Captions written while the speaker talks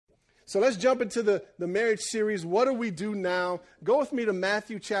So let's jump into the marriage series. What do we do now? Go with me to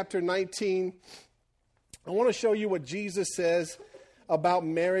Matthew chapter 19. I want to show you what Jesus says about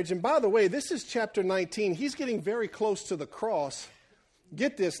marriage. And by the way, this is chapter 19. He's getting very close to the cross.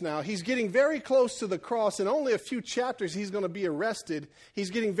 Get this now. He's getting very close to the cross. In only a few chapters, he's going to be arrested. He's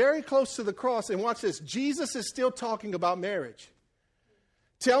getting very close to the cross. And watch this. Jesus is still talking about marriage.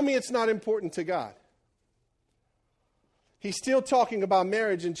 Tell me it's not important to God. He's still talking about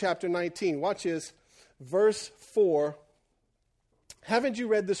marriage in chapter 19. Watch this. Verse 4. Haven't you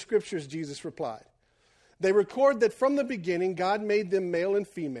read the scriptures? Jesus replied. They record that from the beginning, God made them male and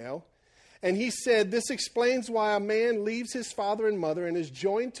female. And he said, this explains why a man leaves his father and mother and is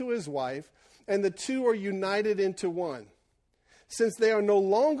joined to his wife, and the two are united into one. Since they are no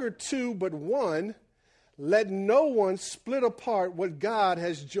longer two but one, let no one split apart what God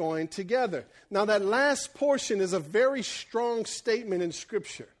has joined together. Now that last portion is a very strong statement in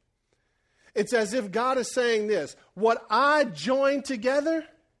Scripture. It's as if God is saying this, what I joined together,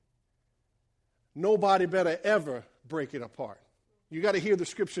 nobody better ever break it apart. You got to hear the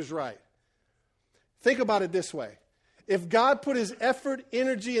Scriptures right. Think about it this way. If God put his effort,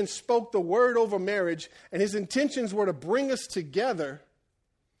 energy, and spoke the word over marriage, and his intentions were to bring us together,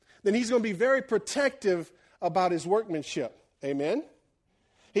 then he's going to be very protective about his workmanship. Amen?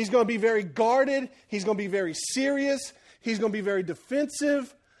 He's going to be very guarded. He's going to be very serious. He's going to be very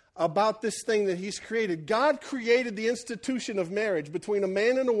defensive about this thing that he's created. God created the institution of marriage between a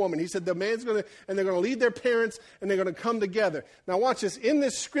man and a woman. He said the man's going to, and they're going to leave their parents, and they're going to come together. Now watch this. In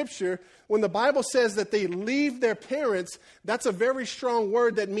this scripture, when the Bible says that they leave their parents, that's a very strong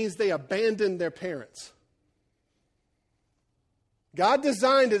word that means they abandon their parents. God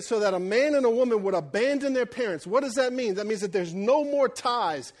designed it so that a man and a woman would abandon their parents. What does that mean? That means that there's no more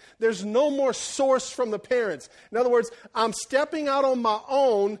ties. There's no more source from the parents. In other words, I'm stepping out on my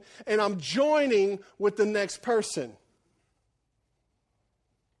own and I'm joining with the next person.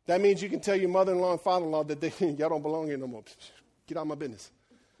 That means you can tell your mother-in-law and father-in-law that y'all don't belong here no more. Get out of my business.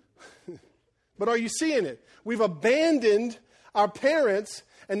 But are you seeing it? We've abandoned our parents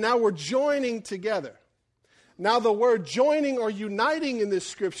and now we're joining together. Now, the word joining or uniting in this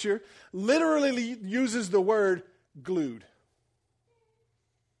scripture literally uses the word glued.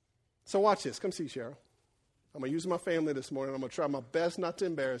 So watch this. Come see Cheryl. I'm going to use my family this morning. I'm going to try my best not to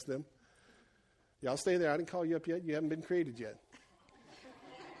embarrass them. Y'all stay there. I didn't call you up yet. You haven't been created yet.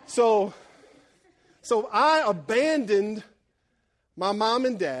 So I abandoned my mom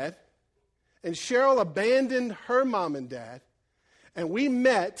and dad, and Cheryl abandoned her mom and dad, and we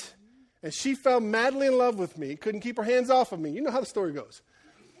met. And she fell madly in love with me, couldn't keep her hands off of me. You know how the story goes.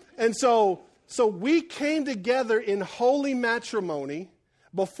 And so we came together in holy matrimony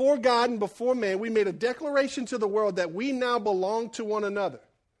before God and before man. We made a declaration to the world that we now belong to one another.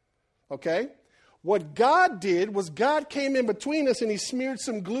 Okay? What God did was God came in between us and he smeared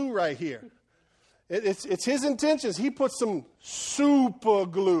some glue right here. It's his intentions. He put some super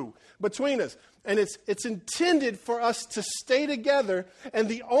glue between us. And it's intended for us to stay together, and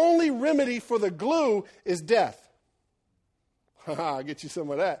the only remedy for the glue is death. I'll get you some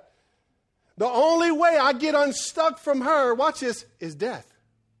of that. The only way I get unstuck from her, watch this, is death.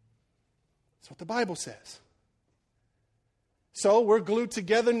 That's what the Bible says. So we're glued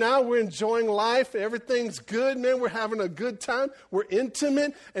together now. We're enjoying life. Everything's good, man. We're having a good time. We're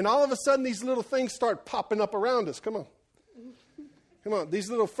intimate. And all of a sudden, these little things start popping up around us. Come on. Come on, these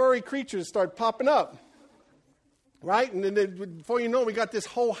little furry creatures start popping up, right? And then before you know it, we got this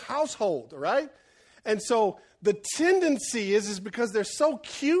whole household, right? And so the tendency is because they're so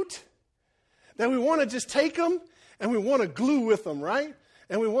cute that we want to just take them and we want to glue with them, right?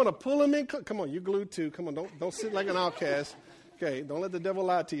 And we want to pull them in. Come on, you're glued too. Come on, don't sit like an outcast. Okay, don't let the devil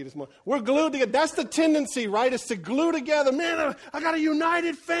lie to you this morning. We're glued together. That's the tendency, right? Is to glue together. Man, I got a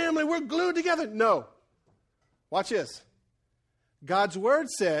united family. We're glued together. No. Watch this. God's word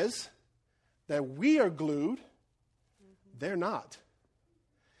says that we are glued. They're not.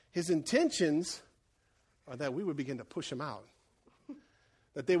 His intentions are that we would begin to push them out.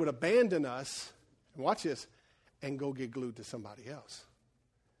 That they would abandon us, and watch this, and go get glued to somebody else.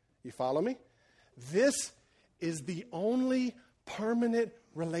 You follow me? This is the only permanent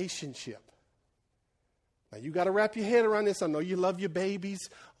relationship. Now, you got to wrap your head around this. I know you love your babies.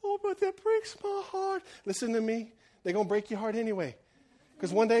 Oh, but that breaks my heart. Listen to me. They're going to break your heart anyway.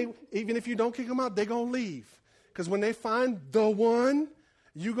 Because one day, even if you don't kick them out, they're going to leave. Because when they find the one,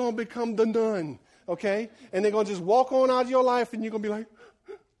 you're going to become the none. Okay? And they're going to just walk on out of your life and you're going to be like,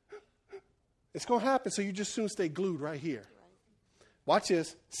 it's going to happen. So you just soon stay glued right here. Watch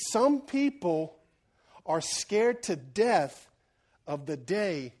this. Some people are scared to death of the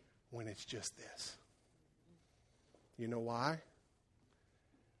day when it's just this. You know why?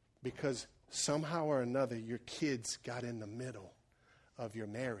 Because somehow or another, your kids got in the middle of your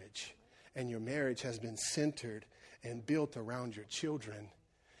marriage, and your marriage has been centered and built around your children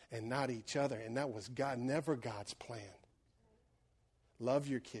and not each other. And that was never God's plan. Love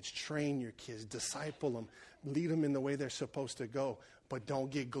your kids, train your kids, disciple them, lead them in the way they're supposed to go, but don't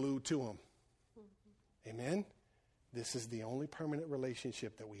get glued to them. Amen? This is the only permanent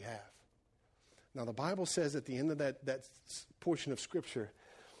relationship that we have. Now, the Bible says at the end of that portion of Scripture,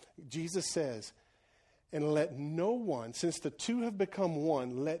 Jesus says, and let no one, since the two have become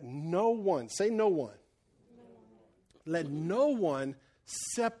one, let no one, say no one. Let no one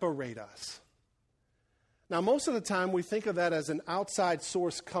separate us. Now, most of the time we think of that as an outside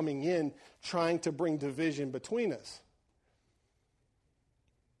source coming in, trying to bring division between us.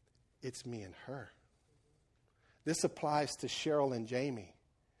 It's me and her. This applies to Cheryl and Jamie.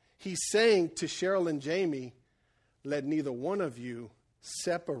 He's saying to Cheryl and Jamie, let neither one of you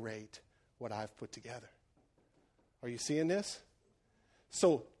separate what I've put together. Are you seeing this?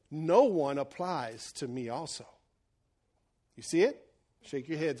 So no one applies to me also. You see it? Shake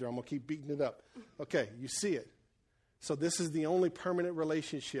your heads or I'm going to keep beating it up. Okay, you see it. So this is the only permanent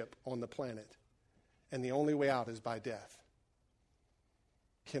relationship on the planet. And the only way out is by death.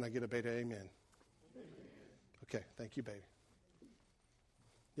 Can I get a beta amen? Okay, thank you, baby.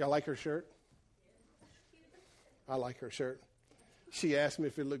 Y'all like her shirt? I like her shirt. She asked me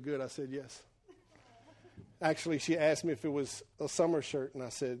if it looked good. I said yes. Actually, she asked me if it was a summer shirt, and I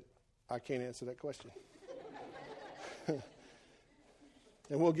said, I can't answer that question.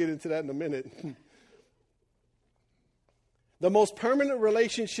 And we'll get into that in a minute. The most permanent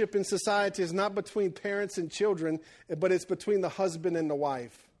relationship in society is not between parents and children, but it's between the husband and the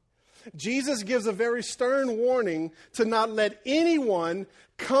wife. Jesus gives a very stern warning to not let anyone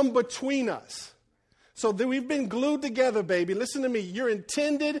come between us. So that we've been glued together, baby. Listen to me. You're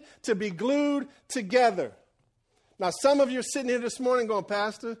intended to be glued together. Now, some of you are sitting here this morning going,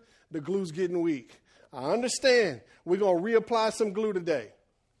 Pastor, the glue's getting weak. I understand. We're going to reapply some glue today.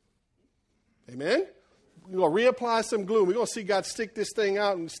 Amen? We're going to reapply some glue. We're going to see God stick this thing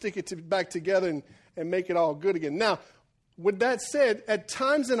out and stick it back together and make it all good again. Now, with that said, at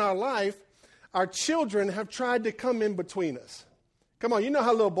times in our life, our children have tried to come in between us. Come on, you know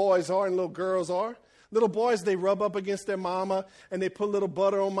how little boys are and little girls are. Little boys, they rub up against their mama, and they put a little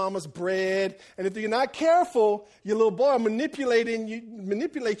butter on mama's bread. And if you're not careful, your little boy will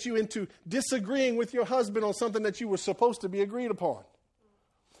manipulate you into disagreeing with your husband on something that you were supposed to be agreed upon.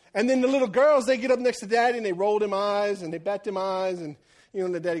 And then the little girls, they get up next to daddy, and they roll them eyes, and they bat them eyes. And, you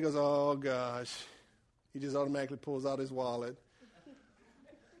know, the daddy goes, oh, gosh. He just automatically pulls out his wallet.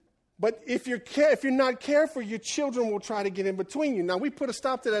 But if you're not careful, your children will try to get in between you. Now, we put a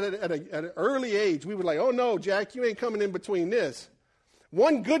stop to that at an early age. We were like, oh, no, Jack, you ain't coming in between this.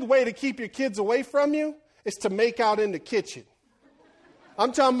 One good way to keep your kids away from you is to make out in the kitchen.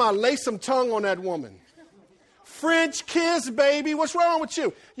 I'm talking about lay some tongue on that woman. French kiss, baby. What's wrong with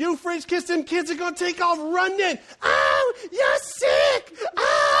you? You French kiss, them kids are going to take off running. Oh, you're sick.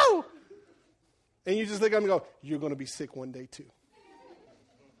 Oh. And you just look at them and go, you're going to be sick one day too.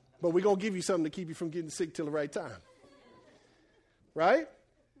 But we're going to give you something to keep you from getting sick till the right time. Right?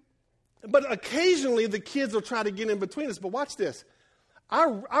 But occasionally the kids will try to get in between us. But watch this.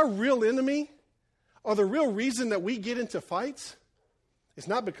 Our real enemy, or the real reason that we get into fights, is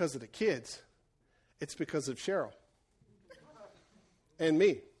not because of the kids. It's because of Cheryl. And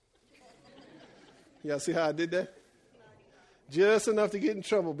me. Y'all see how I did that? Just enough to get in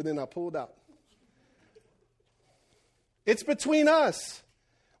trouble, but then I pulled out. It's between us.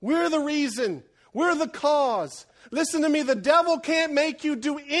 We're the reason. We're the cause. Listen to me. The devil can't make you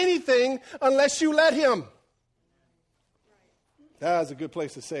do anything unless you let him. That's a good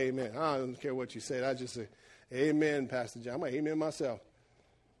place to say amen. I don't care what you say. I just say, amen, Pastor John. I'm going to amen myself.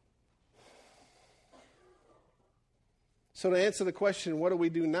 So to answer the question, what do we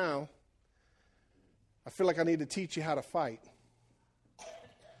do now? I feel like I need to teach you how to fight.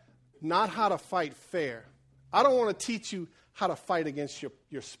 Not how to fight fair. I don't want to teach you how to fight against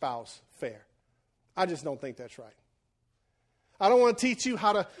your spouse fair. I just don't think that's right. I don't want to teach you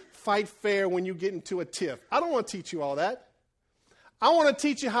how to fight fair when you get into a tiff. I don't want to teach you all that. I want to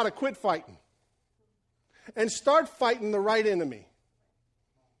teach you how to quit fighting and start fighting the right enemy.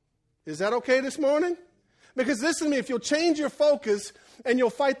 Is that okay this morning? Because listen to me, if you'll change your focus and you'll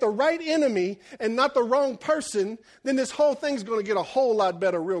fight the right enemy and not the wrong person, then this whole thing's going to get a whole lot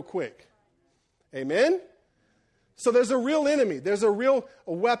better real quick. Amen? So there's a real enemy. There's a real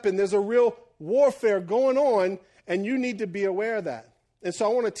weapon. There's a real warfare going on, and you need to be aware of that. And so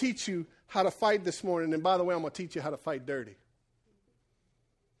I want to teach you how to fight this morning. And by the way, I'm going to teach you how to fight dirty.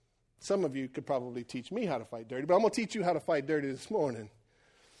 Some of you could probably teach me how to fight dirty, but I'm going to teach you how to fight dirty this morning.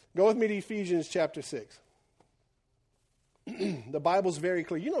 Go with me to Ephesians chapter 6. The Bible's very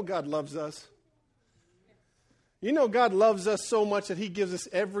clear. You know God loves us. You know God loves us so much that he gives us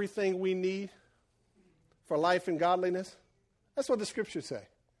everything we need for life and godliness. That's what the scriptures say.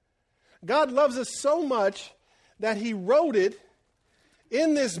 God loves us so much that he wrote it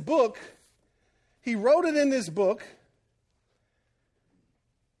in this book. He wrote it in this book,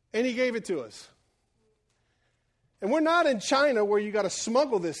 and he gave it to us. And we're not in China where you got to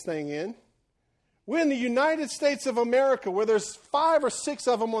smuggle this thing in. We're in the United States of America where there's 5 or 6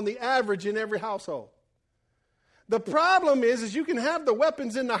 of them on the average in every household. The problem is you can have the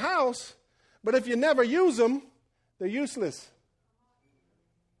weapons in the house, but if you never use them, they're useless.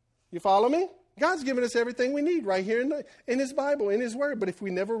 You follow me? God's given us everything we need right here in his Bible, in his word. But if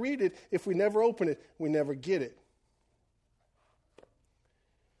we never read it, if we never open it, we never get it.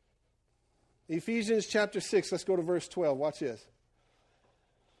 Ephesians chapter 6, let's go to verse 12. Watch this.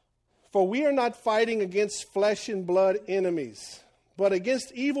 For we are not fighting against flesh and blood enemies, but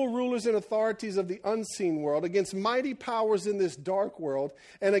against evil rulers and authorities of the unseen world, against mighty powers in this dark world,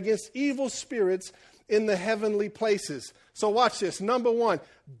 and against evil spirits in the heavenly places. So watch this. Number 1,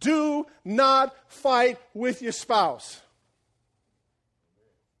 do not fight with your spouse.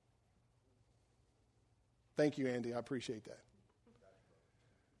 Thank you, Andy. I appreciate that.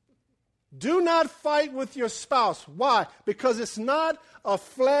 Do not fight with your spouse. Why? Because it's not a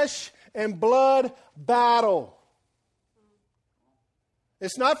flesh and blood battle.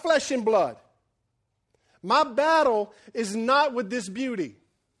 It's not flesh and blood. My battle is not with this beauty.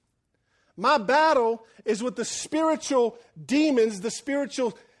 My battle is with the spiritual demons, the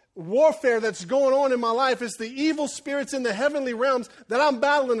spiritual warfare that's going on in my life. It's the evil spirits in the heavenly realms that I'm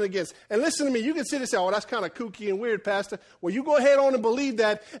battling against. And listen to me, you can sit and say, oh, that's kind of kooky and weird, Pastor. Well, you go ahead on and believe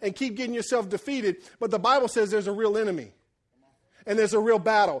that and keep getting yourself defeated. But the Bible says there's a real enemy. And there's a real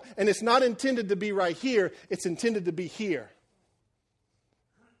battle. And it's not intended to be right here. It's intended to be here.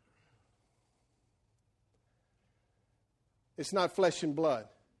 It's not flesh and blood.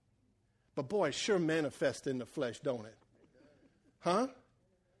 But boy, it sure manifests in the flesh, don't it? Huh?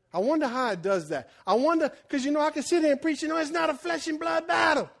 I wonder how it does that. I wonder, because, I can sit here and preach, it's not a flesh and blood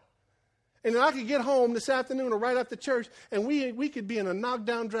battle. And then I could get home this afternoon or right after church, and we could be in a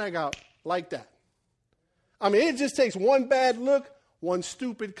knockdown, drag out like that. I mean, it just takes one bad look, one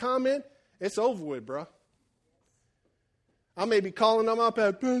stupid comment, it's over with, bro. I may be calling them up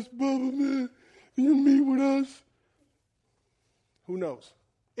at, Pastor Bubba, man, can you meet with us? Who knows?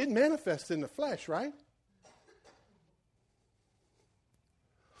 It manifests in the flesh, right?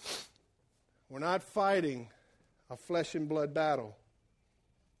 We're not fighting a flesh and blood battle,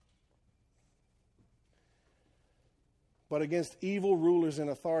 but against evil rulers and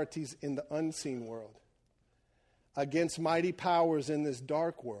authorities in the unseen world, against mighty powers in this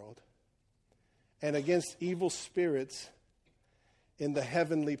dark world, and against evil spirits in the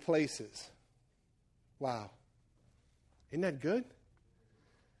heavenly places. Wow. Isn't that good?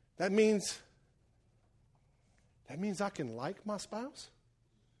 That means I can like my spouse?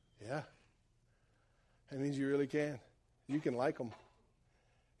 Yeah. That means you really can. You can like them.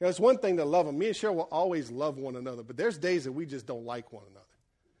 It's one thing to love them. Me and Cheryl will always love one another, but there's days that we just don't like one another.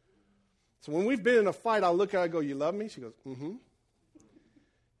 So when we've been in a fight, I'll look at her and go, you love me? She goes, mm-hmm.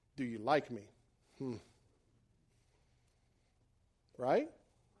 Do you like me? Right?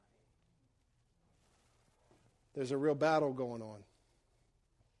 There's a real battle going on.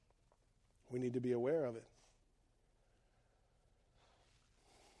 We need to be aware of it.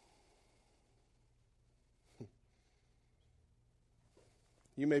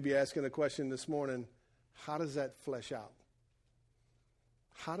 You may be asking the question this morning, how does that flesh out?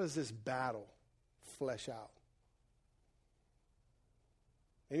 How does this battle flesh out?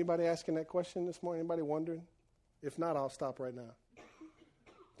 Anybody asking that question this morning? Anybody wondering? If not, I'll stop right now.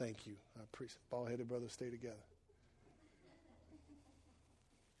 Thank you. I appreciate it. Bald-headed brothers stay together.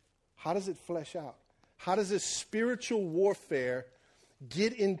 How does it flesh out? How does this spiritual warfare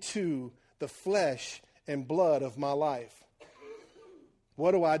get into the flesh and blood of my life?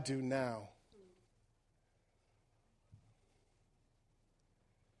 What do I do now?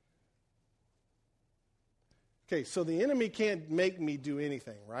 Okay, so the enemy can't make me do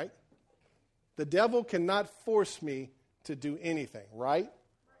anything, right? The devil cannot force me to do anything, right?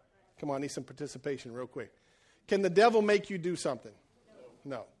 Come on, I need some participation real quick. Can the devil make you do something?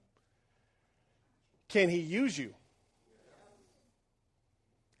 No. Can he use you?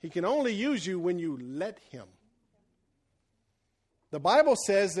 He can only use you when you let him. The Bible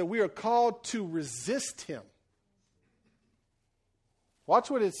says that we are called to resist him. Watch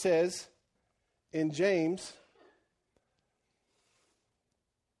what it says in James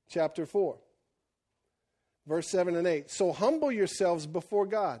chapter 4, verse 7 and 8. So humble yourselves before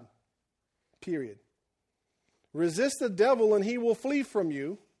God, period. Resist the devil and he will flee from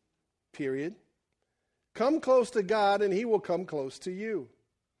you, period. Come close to God and he will come close to you.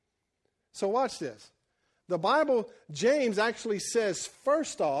 So watch this. The Bible, James actually says,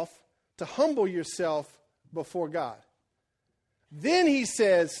 first off, to humble yourself before God. Then he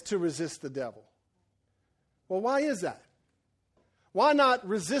says to resist the devil. Well, why is that? Why not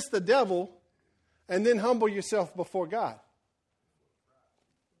resist the devil and then humble yourself before God?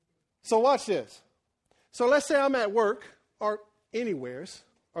 So watch this. So let's say I'm at work or anywheres,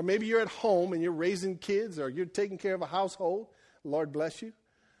 or maybe you're at home and you're raising kids or you're taking care of a household. Lord bless you.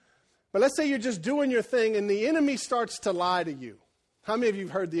 But let's say you're just doing your thing and the enemy starts to lie to you. How many of you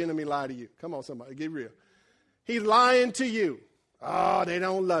have heard the enemy lie to you? Come on, somebody, get real. He's lying to you. Oh, they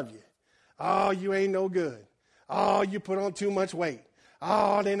don't love you. Oh, you ain't no good. Oh, you put on too much weight.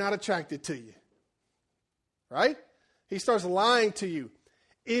 Oh, they're not attracted to you. Right? He starts lying to you.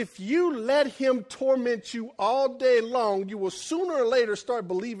 If you let him torment you all day long, you will sooner or later start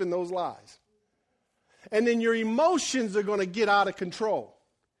believing those lies. And then your emotions are going to get out of control.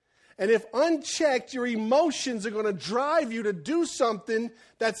 And if unchecked, your emotions are going to drive you to do something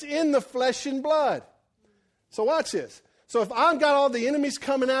that's in the flesh and blood. So watch this. So if I've got all the enemies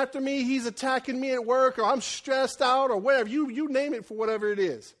coming after me, he's attacking me at work, or I'm stressed out, or whatever, you name it for whatever it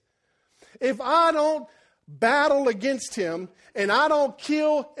is. If I don't battle against him and I don't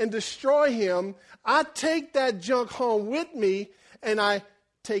kill and destroy him, I take that junk home with me and I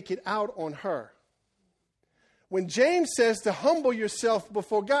take it out on her. When James says to humble yourself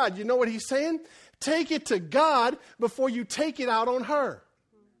before God, you know what he's saying? Take it to God before you take it out on her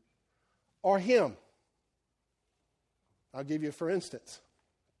or him. I'll give you for instance.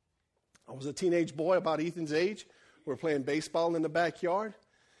 I was a teenage boy about Ethan's age. We were playing baseball in the backyard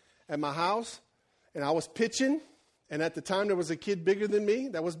at my house, and I was pitching, and at the time there was a kid bigger than me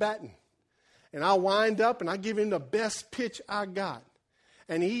that was batting. And I wind up, and I give him the best pitch I got.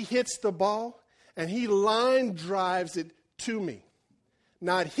 And he hits the ball, and he line drives it to me.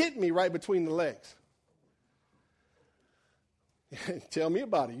 Now, it hit me right between the legs. Tell me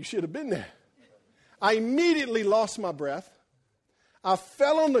about it. You should have been there. I immediately lost my breath. I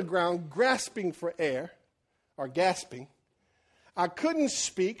fell on the ground grasping for air, or gasping. I couldn't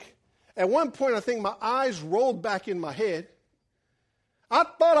speak. At one point, I think my eyes rolled back in my head. I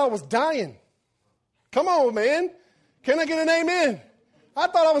thought I was dying. Come on, man. Can I get an amen? I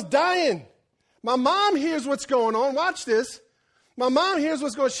thought I was dying. My mom hears what's going on. Watch this. My mom hears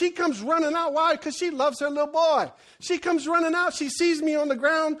what's going on. She comes running out. Why? Because she loves her little boy. She comes running out. She sees me on the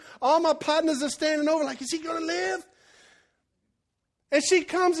ground. All my partners are standing over like, is he going to live? And she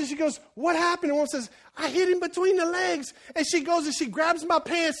comes and she goes, what happened? And one says, I hit him between the legs. And she goes and she grabs my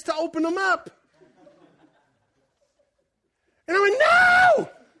pants to open them up. And I went, no!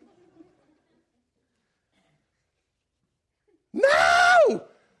 No!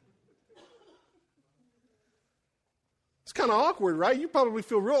 It's kind of awkward, right? You probably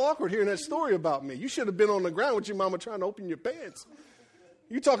feel real awkward hearing that story about me. You should have been on the ground with your mama trying to open your pants.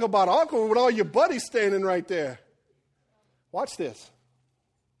 You talk about awkward with all your buddies standing right there. Watch this.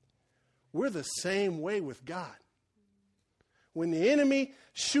 We're the same way with God. When the enemy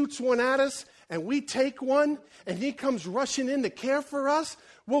shoots one at us and we take one and he comes rushing in to care for us,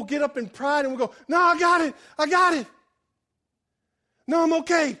 we'll get up in pride and we'll go, no, I got it. No, I'm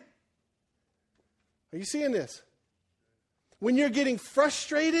okay. Are you seeing this? When you're getting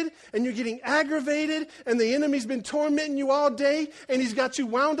frustrated and you're getting aggravated and the enemy's been tormenting you all day and he's got you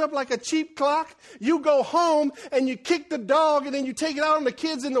wound up like a cheap clock, you go home and you kick the dog and then you take it out on the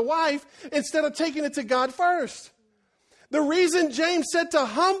kids and the wife instead of taking it to God first. The reason James said to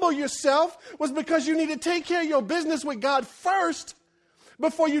humble yourself was because you need to take care of your business with God first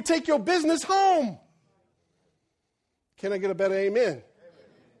before you take your business home. Can I get a better amen?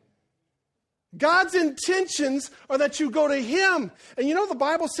 God's intentions are that you go to him. And you know the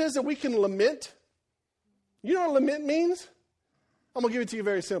Bible says that we can lament? You know what lament means? I'm going to give it to you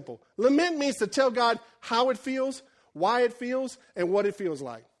very simple. Lament means to tell God how it feels, why it feels, and what it feels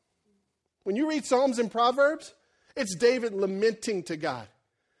like. When you read Psalms and Proverbs, it's David lamenting to God.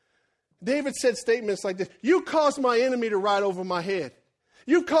 David said statements like this: you caused my enemy to ride over my head.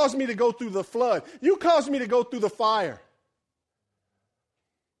 You caused me to go through the flood. You caused me to go through the fire.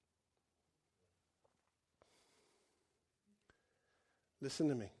 Listen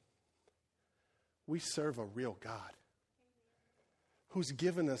to me. We serve a real God. who's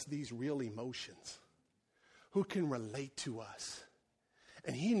given us these real emotions, who can relate to us.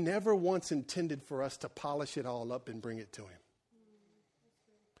 And he never once intended for us to polish it all up and bring it to him.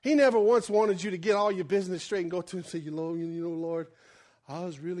 He never once wanted you to get all your business straight and go to him and say, Lord, I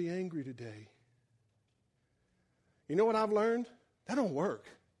was really angry today. You know what I've learned? That don't work.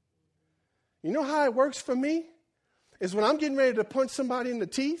 You know how it works for me? Is when I'm getting ready to punch somebody in the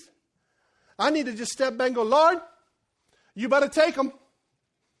teeth, I need to just step back and go, Lord, you better take them,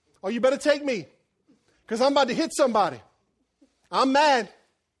 or you better take me, because I'm about to hit somebody. I'm mad.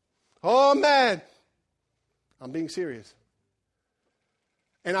 Oh, I'm mad. I'm being serious.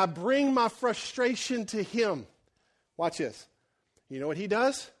 And I bring my frustration to him. Watch this. You know what he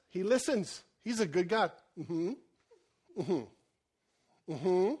does? He listens. He's a good God. Mm-hmm. Mm-hmm.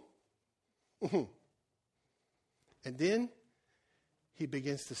 Mm-hmm. Mm-hmm. And then he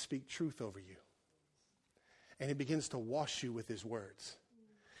begins to speak truth over you. And he begins to wash you with his words.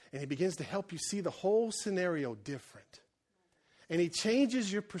 And he begins to help you see the whole scenario different. And he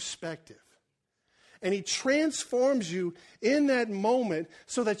changes your perspective. And he transforms you in that moment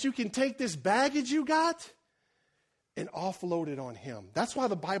so that you can take this baggage you got and offload it on him. That's why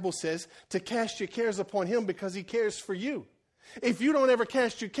the Bible says to cast your cares upon him, because he cares for you. If you don't ever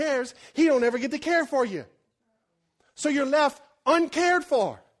cast your cares, he don't ever get to care for you. So you're left uncared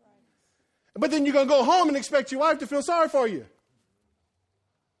for. But then you're going to go home and expect your wife to feel sorry for you.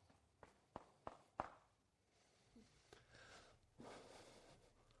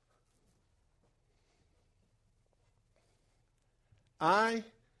 I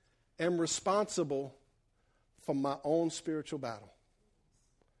am responsible for my own spiritual battle.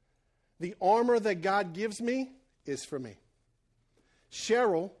 The armor that God gives me is for me.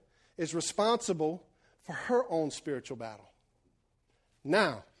 Cheryl is responsible for her own spiritual battle.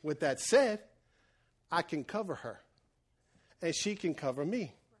 Now, with that said, I can cover her, and she can cover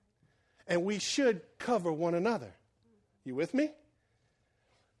me. And we should cover one another. You with me?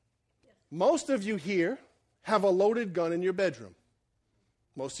 Most of you here have a loaded gun in your bedroom.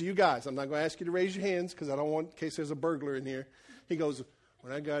 Most of you guys. I'm not going to ask you to raise your hands because I don't want, in case there's a burglar in here. He goes,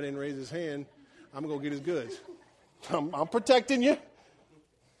 when that guy didn't raise his hand, I'm going to go get his goods. I'm protecting you.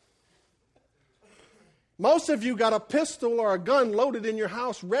 Most of you got a pistol or a gun loaded in your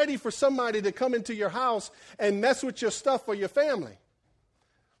house, ready for somebody to come into your house and mess with your stuff or your family.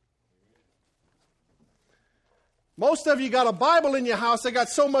 Most of you got a Bible in your house that got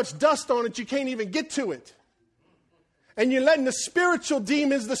so much dust on it you can't even get to it. And you're letting the spiritual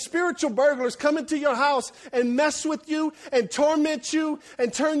demons, the spiritual burglars come into your house and mess with you and torment you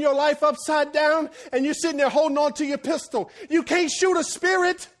and turn your life upside down. And you're sitting there holding on to your pistol. You can't shoot a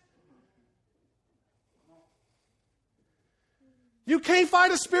spirit. You can't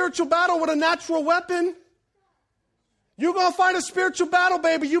fight a spiritual battle with a natural weapon. You're going to fight a spiritual battle,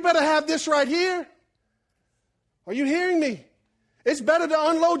 baby. You better have this right here. Are you hearing me? It's better to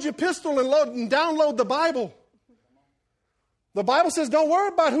unload your pistol and download the Bible. The Bible says don't worry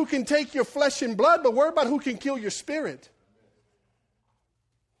about who can take your flesh and blood, but worry about who can kill your spirit.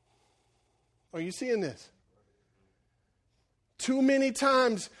 Are you seeing this? Too many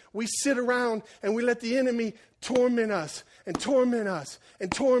times we sit around and we let the enemy torment us and torment us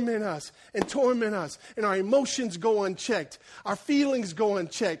and torment us and torment us. And our emotions go unchecked. Our feelings go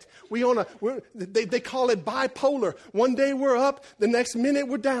unchecked. They call it bipolar. One day we're up, the next minute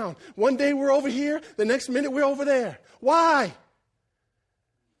we're down. One day we're over here, the next minute we're over there. Why?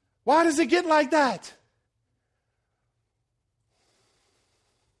 Why does it get like that?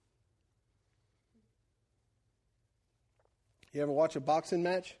 You ever watch a boxing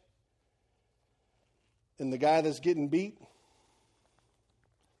match? And the guy that's getting beat,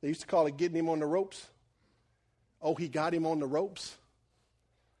 they used to call it getting him on the ropes. Oh, he got him on the ropes.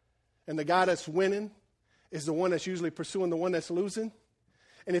 And the guy that's winning is the one that's usually pursuing the one that's losing.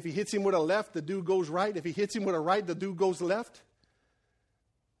 And if he hits him with a left, the dude goes right. If he hits him with a right, the dude goes left.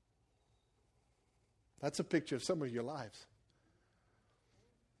 That's a picture of some of your lives.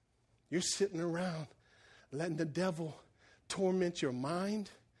 You're sitting around letting the devil torment your mind,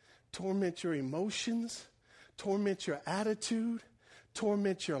 torment your emotions, torment your attitude,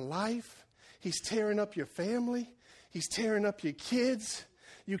 torment your life. He's tearing up your family. He's tearing up your kids.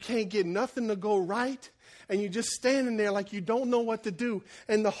 You can't get nothing to go right. And you're just standing there like you don't know what to do.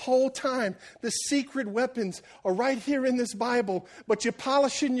 And the whole time, the secret weapons are right here in this Bible. But you're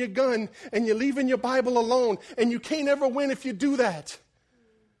polishing your gun and you're leaving your Bible alone. And you can't ever win if you do that.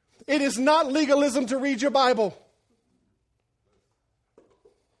 It is not legalism to read your Bible.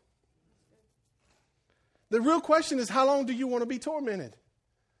 The real question is, how long do you want to be tormented?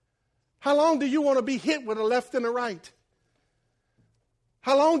 How long do you want to be hit with a left and a right?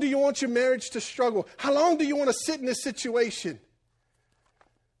 How long do you want your marriage to struggle? How long do you want to sit in this situation?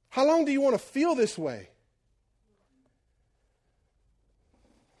 How long do you want to feel this way?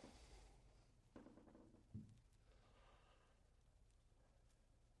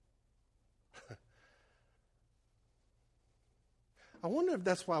 I wonder if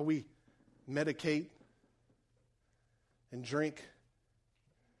that's why we medicate and drink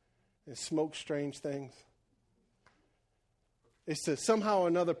and smoke strange things. It's to somehow or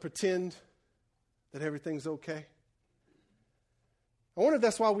another pretend that everything's okay. I wonder if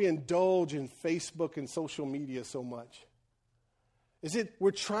that's why we indulge in Facebook and social media so much. Is it we're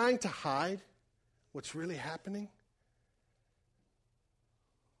trying to hide what's really happening?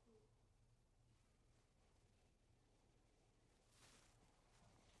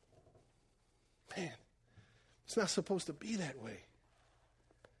 Man, it's not supposed to be that way.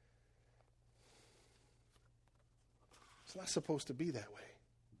 It's not supposed to be that way.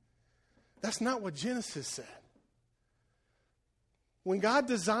 That's not what Genesis said. When God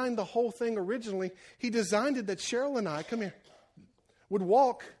designed the whole thing originally, He designed it that Cheryl and I, come here, would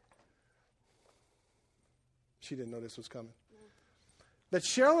walk. She didn't know this was coming. That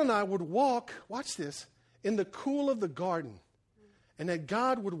Cheryl and I would walk, watch this, in the cool of the garden. And that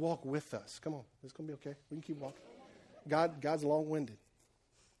God would walk with us. Come on, it's going to be okay. We can keep walking. God's long-winded.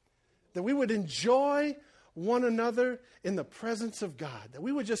 That we would enjoy one another in the presence of God. That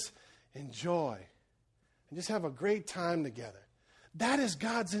we would just enjoy and just have a great time together. That is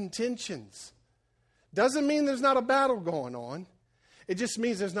God's intentions. Doesn't mean there's not a battle going on. It just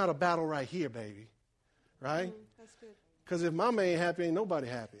means there's not a battle right here, baby. Right? That's good. Because if mama ain't happy, ain't nobody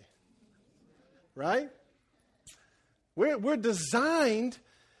happy. Right? We're designed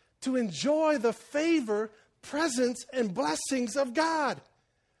to enjoy the favor, presence, and blessings of God.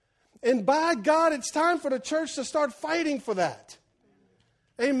 And by God, it's time for the church to start fighting for that.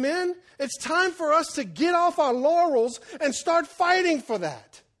 Amen? It's time for us to get off our laurels and start fighting for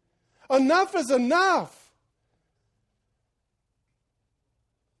that. Enough is enough.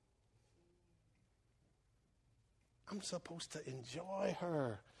 I'm supposed to enjoy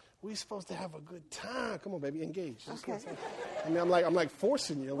her. We're supposed to have a good time. Come on, baby, engage. Okay. I mean, I'm like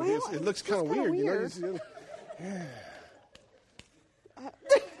forcing you. Well, it looks kind of weird, you know. Yeah.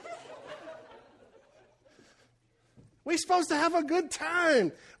 We're supposed to have a good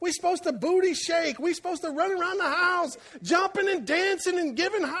time. We're supposed to booty shake. We're supposed to run around the house, jumping and dancing and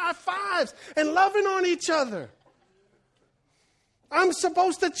giving high fives and loving on each other. I'm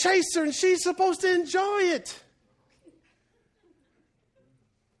supposed to chase her and she's supposed to enjoy it.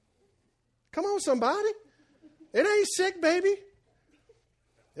 Come on, somebody. It ain't sick, baby.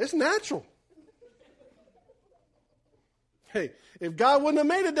 It's natural. Hey, if God wouldn't have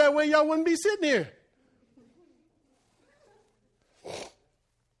made it that way, y'all wouldn't be sitting here.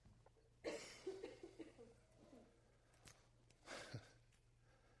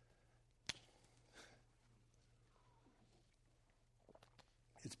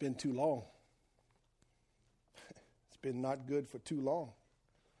 It's been too long. It's been not good for too long.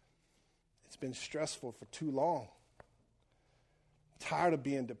 It's been stressful for too long. I'm tired of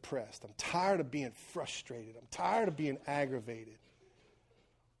being depressed. I'm tired of being frustrated. I'm tired of being aggravated.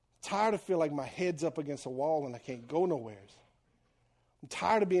 I'm tired of feeling like my head's up against a wall and I can't go nowhere. I'm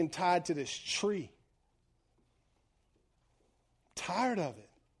tired of being tied to this tree. I'm tired of it.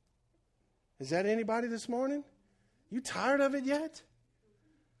 Is that anybody this morning? You tired of it yet?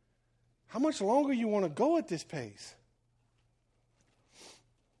 How much longer you want to go at this pace?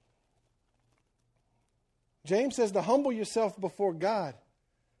 James says to humble yourself before God.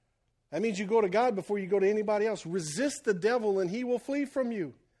 That means you go to God before you go to anybody else. Resist the devil and he will flee from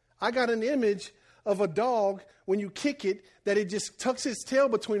you. I got an image of a dog, when you kick it, that it just tucks its tail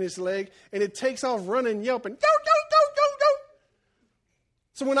between its leg and it takes off running, yelping. Go, go, go, go, go.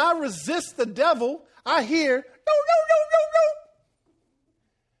 So when I resist the devil, I hear, go, go, go, go, go.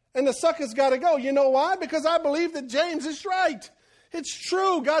 And the sucker's got to go. You know why? Because I believe that James is right. It's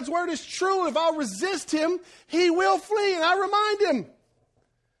true. God's word is true. If I'll resist him, he will flee. And I remind him.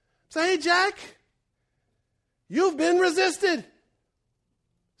 Say, hey, Jack, you've been resisted.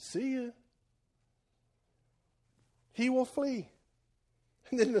 See ya. He will flee.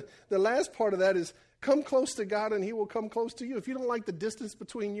 And then the last part of that is come close to God and he will come close to you. If you don't like the distance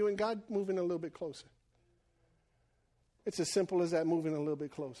between you and God, move in a little bit closer. It's as simple as that, moving a little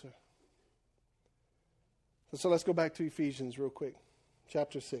bit closer. So let's go back to Ephesians real quick.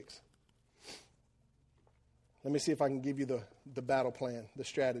 Chapter 6. Let me see if I can give you the battle plan, the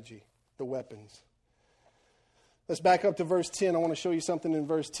strategy, the weapons. Let's back up to verse 10. I want to show you something in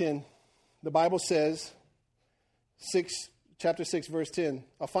verse 10. The Bible says, chapter 6, verse 10,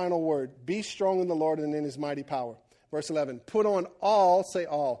 a final word. Be strong in the Lord and in his mighty power. Verse 11, put on all, say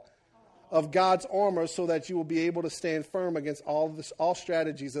all, of God's armor so that you will be able to stand firm against all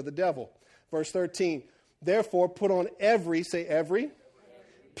strategies of the devil. Verse 13, therefore put on every, say every,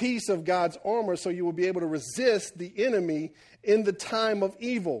 piece of God's armor so you will be able to resist the enemy in the time of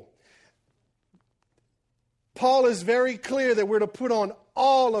evil. Paul is very clear that we're to put on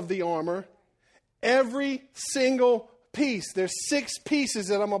all of the armor, every single piece. There's 6 pieces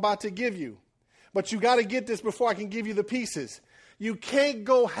that I'm about to give you. But you got to get this before I can give you the pieces. You can't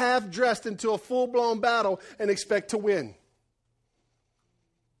go half dressed into a full-blown battle and expect to win.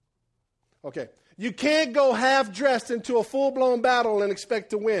 Okay. You can't go half dressed into a full-blown battle and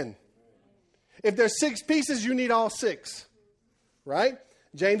expect to win. If there's 6 pieces, you need all 6. Right?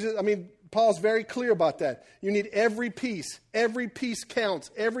 Paul's very clear about that. You need every piece. Every piece counts.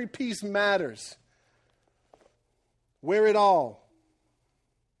 Every piece matters. Wear it all.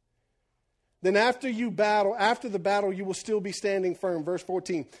 Then after the battle, you will still be standing firm. Verse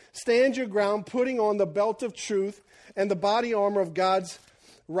 14, stand your ground, putting on the belt of truth and the body armor of God's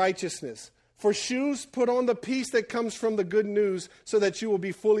righteousness. For shoes, put on the piece that comes from the good news so that you will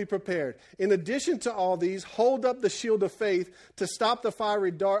be fully prepared. In addition to all these, hold up the shield of faith to stop the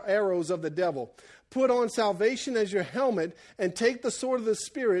fiery arrows of the devil. Put on salvation as your helmet and take the sword of the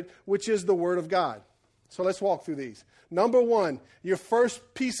Spirit, which is the word of God. So let's walk through these. Number 1, your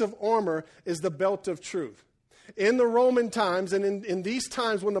first piece of armor is the belt of truth. In the Roman times, and in these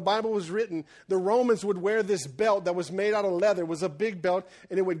times when the Bible was written, the Romans would wear this belt that was made out of leather. It was a big belt,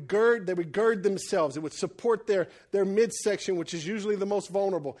 and they would gird themselves. It would support their midsection, which is usually the most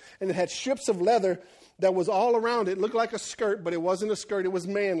vulnerable. And it had strips of leather that was all around it. It looked like a skirt, but it wasn't a skirt. It was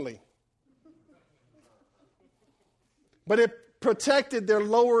manly. But it protected their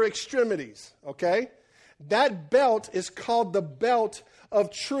lower extremities, okay? That belt is called the belt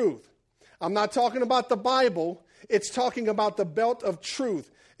of truth. I'm not talking about the Bible. It's talking about the belt of truth.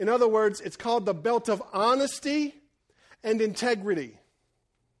 In other words, it's called the belt of honesty and integrity.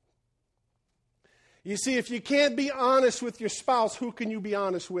 You see, if you can't be honest with your spouse, who can you be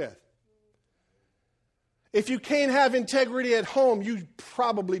honest with? If you can't have integrity at home, you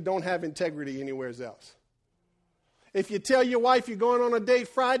probably don't have integrity anywhere else. If you tell your wife you're going on a date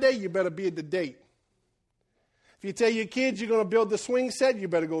Friday, you better be at the date. If you tell your kids you're going to build the swing set, you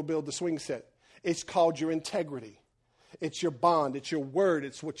better go build the swing set. It's called your integrity. It's your bond. It's your word.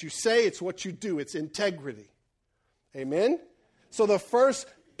 It's what you say. It's what you do. It's integrity. Amen? So the first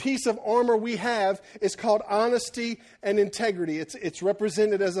piece of armor we have is called honesty and integrity. It's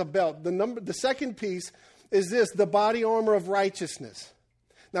represented as a belt. The second piece is this, the body armor of righteousness.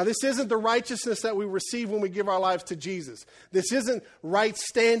 Now, this isn't the righteousness that we receive when we give our lives to Jesus. This isn't right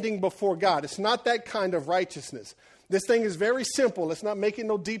standing before God. It's not that kind of righteousness. This thing is very simple. Let's not make it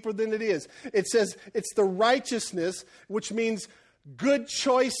no deeper than it is. It says it's the righteousness, which means good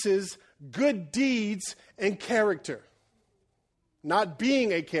choices, good deeds, and character. Not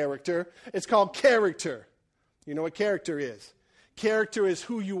being a character. It's called character. You know what character is? Character is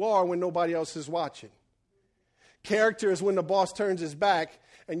who you are when nobody else is watching. Character is when the boss turns his back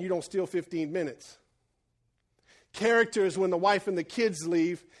and you don't steal 15 minutes. Character is when the wife and the kids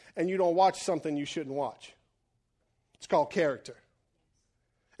leave and you don't watch something you shouldn't watch. It's called character.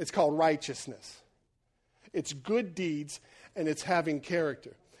 It's called righteousness. It's good deeds and it's having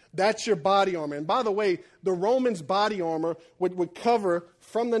character. That's your body armor. And by the way, the Romans' body armor would cover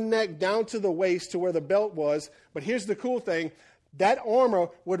from the neck down to the waist to where the belt was. But here's the cool thing. That armor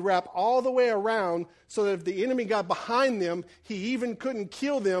would wrap all the way around so that if the enemy got behind them, he even couldn't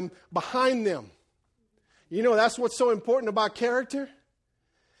kill them behind them. You know, that's what's so important about character,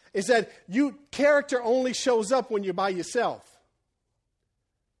 is that character only shows up when you're by yourself.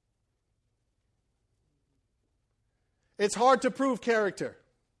 It's hard to prove character.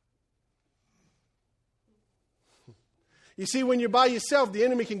 You see, when you're by yourself, the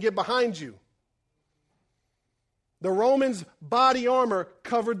enemy can get behind you. The Romans' body armor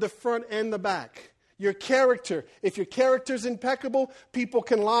covered the front and the back. Your character, if your character's impeccable, people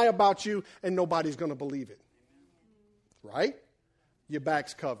can lie about you and nobody's going to believe it. Right? Your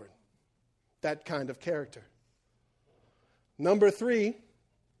back's covered. That kind of character. Number 3,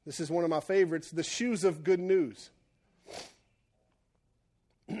 this is one of my favorites, the shoes of good news.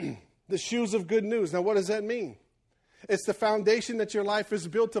 The shoes of good news. Now, what does that mean? It's the foundation that your life is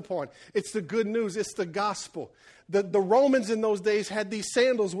built upon. It's the good news. It's the gospel. The Romans in those days had these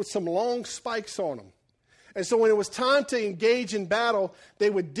sandals with some long spikes on them. And so when it was time to engage in battle, they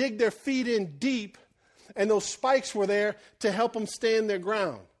would dig their feet in deep, and those spikes were there to help them stand their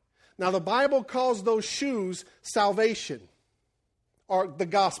ground. Now, the Bible calls those shoes salvation. are the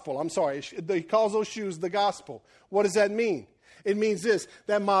gospel. I'm sorry. He calls those shoes the gospel. What does that mean? It means this,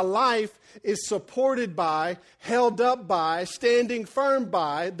 that my life is supported by, held up by, standing firm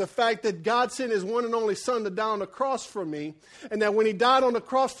by the fact that God sent his one and only son to die on the cross for me. And that when he died on the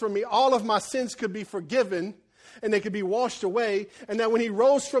cross for me, all of my sins could be forgiven and they could be washed away. And that when he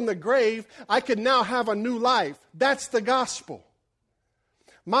rose from the grave, I could now have a new life. That's the gospel.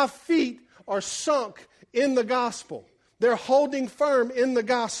 My feet are sunk in the gospel. They're holding firm in the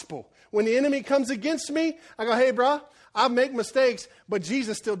gospel. When the enemy comes against me, I go, hey, bro, I make mistakes, but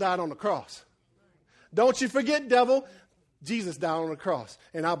Jesus still died on the cross. Don't you forget, devil, Jesus died on the cross,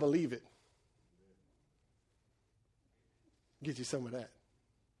 and I believe it. Get you some of that.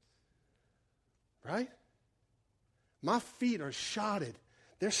 Right? My feet are shotted.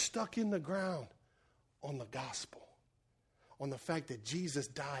 They're stuck in the ground on the gospel, on the fact that Jesus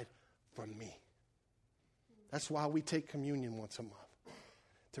died for me. That's why we take communion once a month,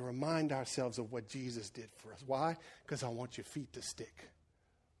 to remind ourselves of what Jesus did for us. Why? Because I want your feet to stick.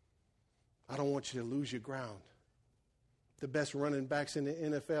 I don't want you to lose your ground. The best running backs in the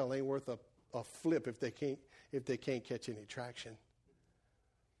NFL ain't worth a flip if they can't catch any traction.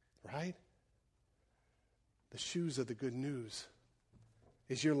 Right? The shoes of the good news.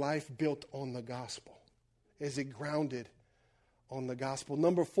 Is your life built on the gospel? Is it grounded on the gospel?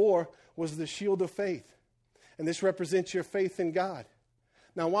 Number 4 was the shield of faith. And this represents your faith in God.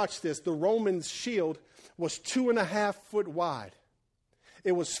 Now watch this. The Roman shield was 2.5 foot wide.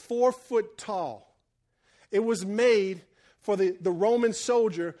 It was 4 foot tall. It was made for the Roman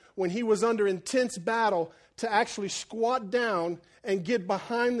soldier when he was under intense battle to actually squat down and get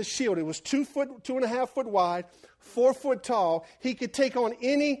behind the shield. It was 2.5 foot wide, 4 foot tall. He could take on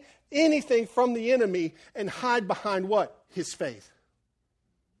anything from the enemy and hide behind what? His faith.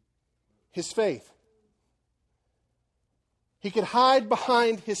 His faith. He could hide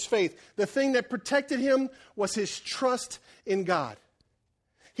behind his faith. The thing that protected him was his trust in God.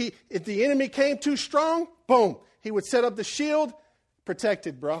 If the enemy came too strong, boom, he would set up the shield,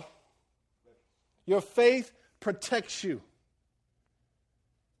 protected, bro. Your faith protects you.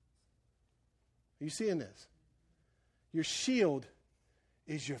 Are you seeing this? Your shield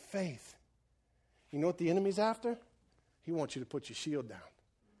is your faith. You know what the enemy's after? He wants you to put your shield down.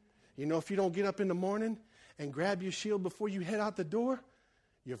 You know, if you don't get up in the morning and grab your shield before you head out the door,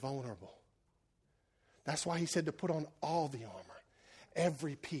 you're vulnerable. That's why he said to put on all the armor,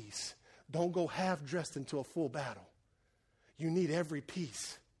 every piece. Don't go half dressed into a full battle. You need every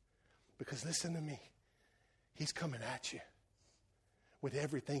piece. Because listen to me, he's coming at you with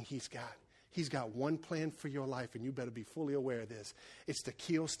everything he's got. He's got one plan for your life, and you better be fully aware of this. It's to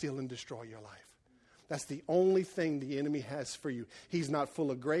kill, steal, and destroy your life. That's the only thing the enemy has for you. He's not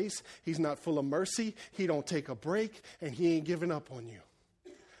full of grace. He's not full of mercy. He don't take a break, and he ain't giving up on you.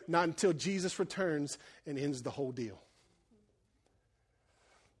 Not until Jesus returns and ends the whole deal.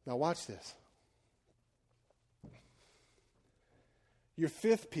 Now watch this. Your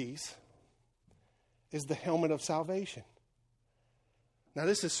 5th piece is the helmet of salvation. Now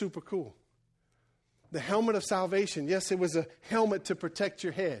this is super cool. The helmet of salvation. Yes, it was a helmet to protect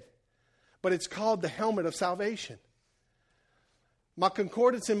your head. But it's called the helmet of salvation. My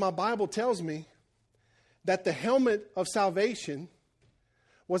concordance in my Bible tells me that the helmet of salvation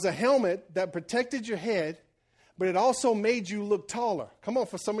was a helmet that protected your head, but it also made you look taller. Come on,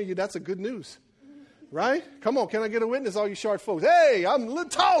 for some of you, that's a good news. Right? Come on, can I get a witness, all you short folks? Hey, I'm a little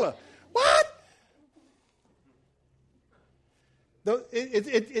taller. What?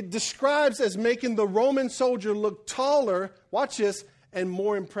 It describes as making the Roman soldier look taller, watch this, and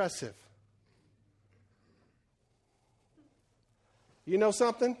more impressive. You know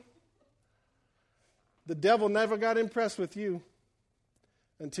something? The devil never got impressed with you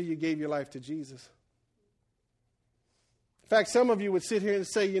until you gave your life to Jesus. In fact, some of you would sit here and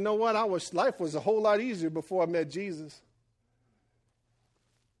say, you know what? Life was a whole lot easier before I met Jesus.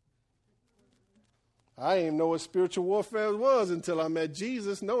 I didn't even know what spiritual warfare was until I met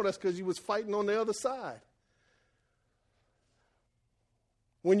Jesus. No, that's because you was fighting on the other side.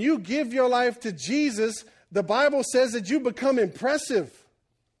 When you give your life to Jesus, the Bible says that you become impressive.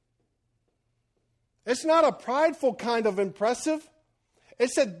 It's not a prideful kind of impressive.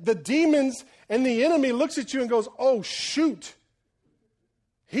 It said the demons and the enemy looks at you and goes, oh, shoot.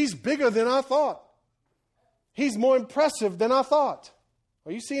 He's bigger than I thought. He's more impressive than I thought.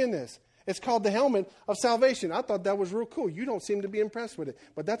 Are you seeing this? It's called the helmet of salvation. I thought that was real cool. You don't seem to be impressed with it,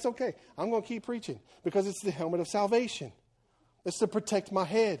 but that's okay. I'm going to keep preaching because it's the helmet of salvation. It's to protect my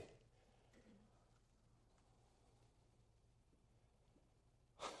head.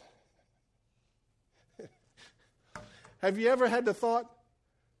 Have you ever had the thought,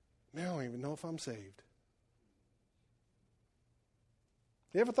 man, I don't even know if I'm saved?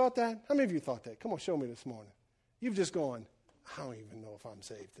 You ever thought that? How many of you thought that? Come on, show me this morning. You've just gone, I don't even know if I'm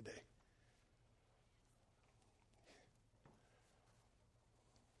saved today.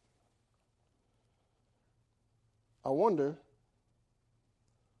 I wonder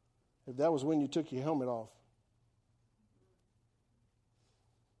if that was when you took your helmet off.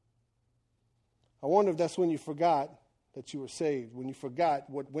 I wonder if that's when you forgot that you were saved, when you forgot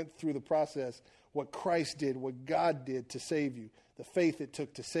what went through the process, what Christ did, what God did to save you, the faith it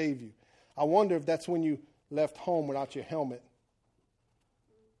took to save you. I wonder if that's when you left home without your helmet.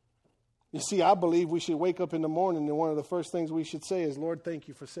 You see, I believe we should wake up in the morning and one of the first things we should say is, Lord, thank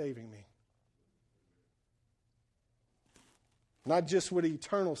you for saving me. Not just with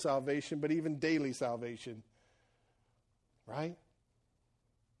eternal salvation, but even daily salvation. Right?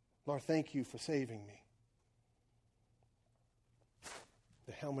 Lord, thank you for saving me.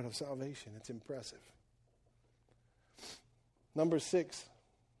 The helmet of salvation. It's impressive. Number 6.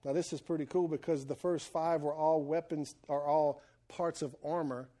 Now this is pretty cool because the first 5 were all weapons, are all parts of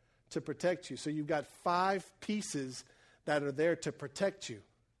armor to protect you. So you've got 5 pieces that are there to protect you.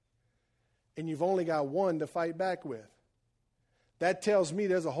 And you've only got 1 to fight back with. That tells me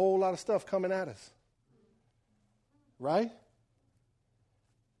there's a whole lot of stuff coming at us. Right?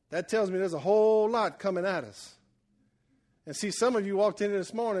 That tells me there's a whole lot coming at us. And see, some of you walked in here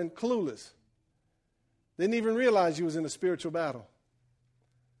this morning clueless. Didn't even realize you was in a spiritual battle.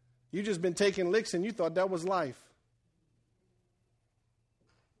 You just been taking licks and you thought that was life.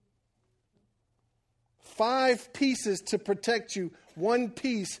 5 pieces to protect you, 1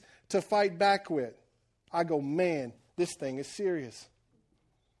 piece to fight back with. I go, man, this thing is serious.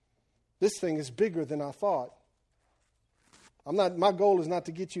 This thing is bigger than I thought. My goal is not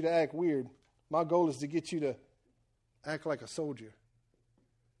to get you to act weird. My goal is to get you to act like a soldier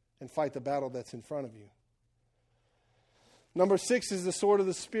and fight the battle that's in front of you. Number 6 is the sword of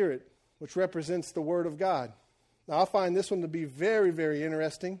the Spirit, which represents the Word of God. Now, I find this one to be very, very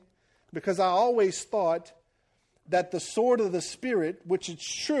interesting because I always thought that the sword of the Spirit, which is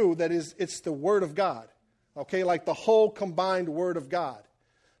true, that is, it's the Word of God. Okay, like the whole combined Word of God.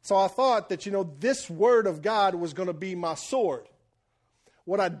 So I thought that, this Word of God was going to be my sword.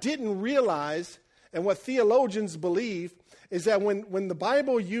 What I didn't realize, and what theologians believe, is that when the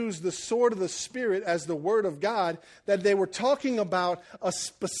Bible used the sword of the Spirit as the Word of God, that they were talking about a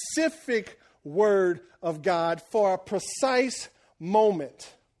specific Word of God for a precise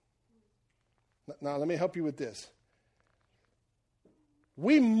moment. Now, let me help you with this.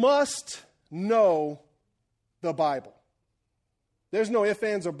 We must know the Bible. There's no ifs,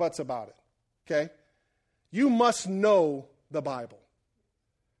 ands, or buts about it. Okay? You must know the Bible.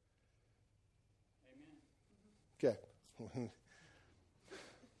 Amen. Okay. I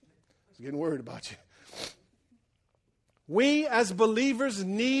was getting worried about you. We as believers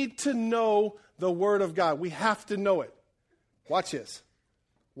need to know the Word of God. We have to know it. Watch this.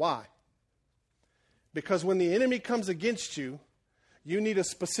 Why? Because when the enemy comes against you, you need a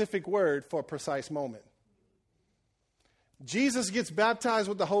specific word for a precise moment. Jesus gets baptized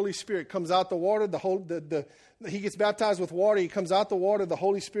with the Holy Spirit, comes out the water, he gets baptized with water, he comes out the water, the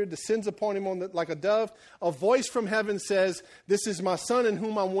Holy Spirit descends upon him like a dove. A voice from heaven says, "This is my Son in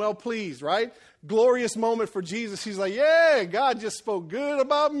whom I'm well pleased," right? Glorious moment for Jesus. He's like, yeah, God just spoke good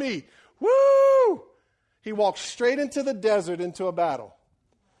about me. Woo! He walks straight into the desert, into a battle.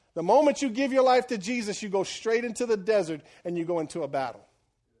 The moment you give your life to Jesus, you go straight into the desert and you go into a battle.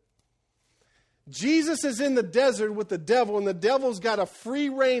 Jesus is in the desert with the devil, and the devil's got a free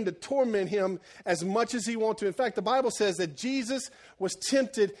rein to torment him as much as he wants to. In fact, the Bible says that Jesus was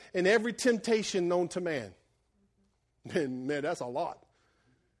tempted in every temptation known to man. Man, that's a lot.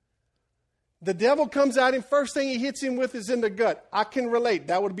 The devil comes at him, first thing he hits him with is in the gut. I can relate.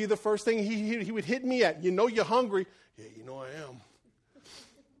 That would be the first thing he would hit me at. You know you're hungry. Yeah, you know I am.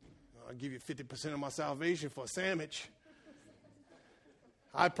 I'll give you 50% of my salvation for a sandwich.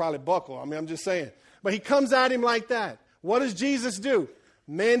 I'd probably buckle. I'm just saying. But he comes at him like that. What does Jesus do?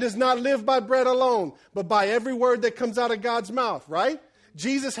 Man does not live by bread alone, but by every word that comes out of God's mouth, right?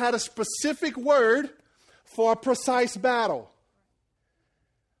 Jesus had a specific word for a precise battle.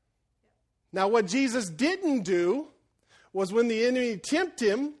 Now, what Jesus didn't do was when the enemy tempted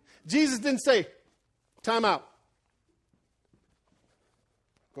him, Jesus didn't say, time out.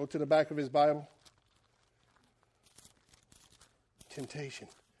 Go to the back of his Bible. Temptation.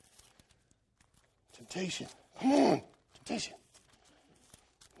 Temptation. Come on. Temptation.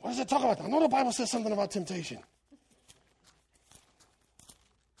 What does it talk about? I know the Bible says something about temptation.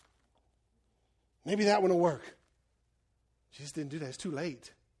 Maybe that one will work. Jesus didn't do that. It's too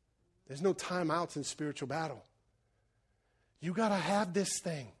late. There's no timeouts in spiritual battle. You got to have this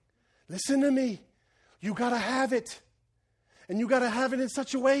thing. Listen to me. You got to have it. And you got to have it in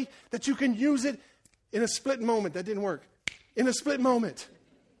such a way that you can use it in a split moment. That didn't work. In a split moment.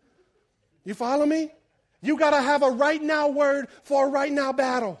 You follow me? You got to have a right now word for a right now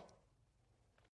battle.